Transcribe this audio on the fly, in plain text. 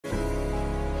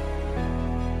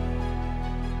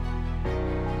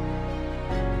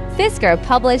Fisker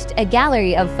published a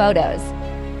gallery of photos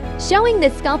showing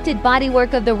the sculpted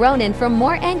bodywork of the Ronin from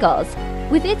more angles,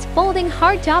 with its folding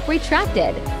hardtop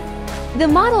retracted. The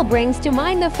model brings to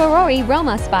mind the Ferrari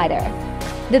Roma Spider.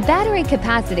 The battery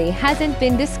capacity hasn't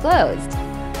been disclosed,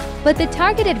 but the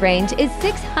targeted range is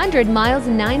 600 miles,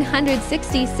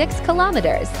 966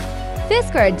 kilometers.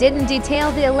 Fisker didn't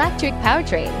detail the electric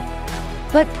powertrain,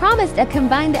 but promised a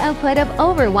combined output of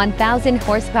over 1,000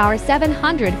 horsepower,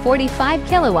 745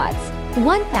 kilowatts,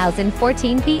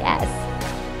 1,014 PS,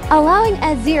 allowing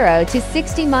a 0 to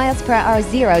 60 miles per hour,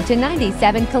 0 to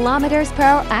 97 kilometers per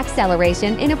hour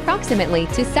acceleration in approximately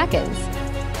 2 seconds,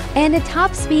 and a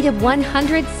top speed of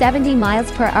 170 miles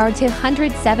per hour to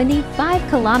 175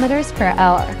 kilometers per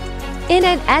hour. In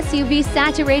an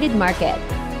SUV-saturated market,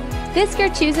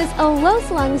 Fisker chooses a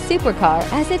low-slung supercar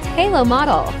as its halo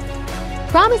model,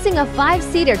 promising a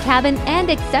 5-seater cabin and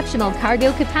exceptional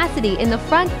cargo capacity in the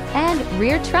front and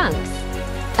rear trunks.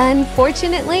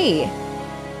 Unfortunately,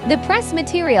 the press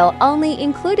material only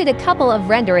included a couple of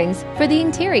renderings for the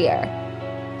interior,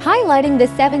 highlighting the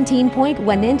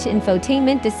 17.1-inch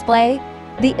infotainment display,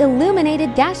 the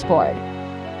illuminated dashboard,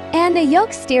 and the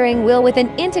yoke steering wheel with an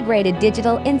integrated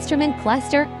digital instrument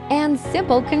cluster and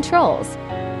simple controls.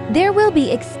 There will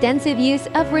be extensive use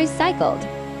of recycled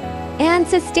and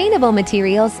sustainable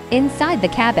materials inside the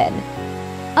cabin,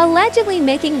 allegedly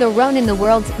making the Ronin the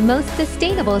world's most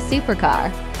sustainable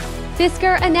supercar.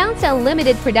 Fisker announced a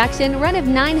limited production run of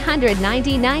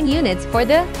 999 units for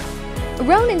the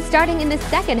Ronin starting in the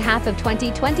second half of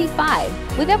 2025,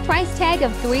 with a price tag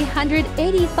of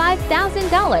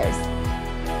 $385,000.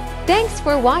 Thanks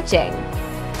for watching.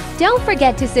 Don't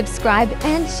forget to subscribe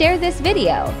and share this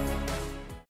video.